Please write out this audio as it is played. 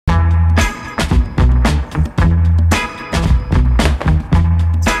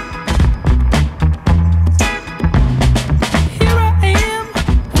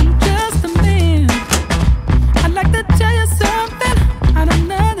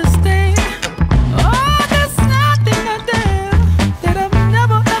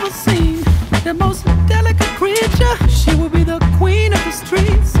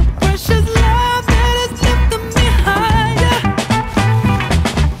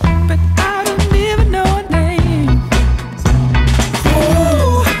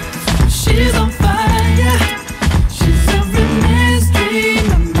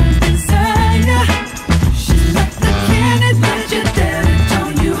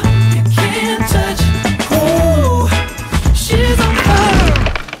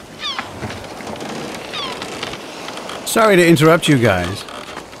Sorry to interrupt you guys,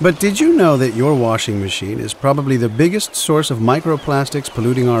 but did you know that your washing machine is probably the biggest source of microplastics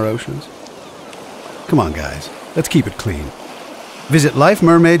polluting our oceans? Come on, guys, let's keep it clean. Visit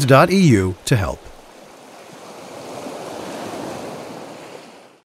lifemermaids.eu to help.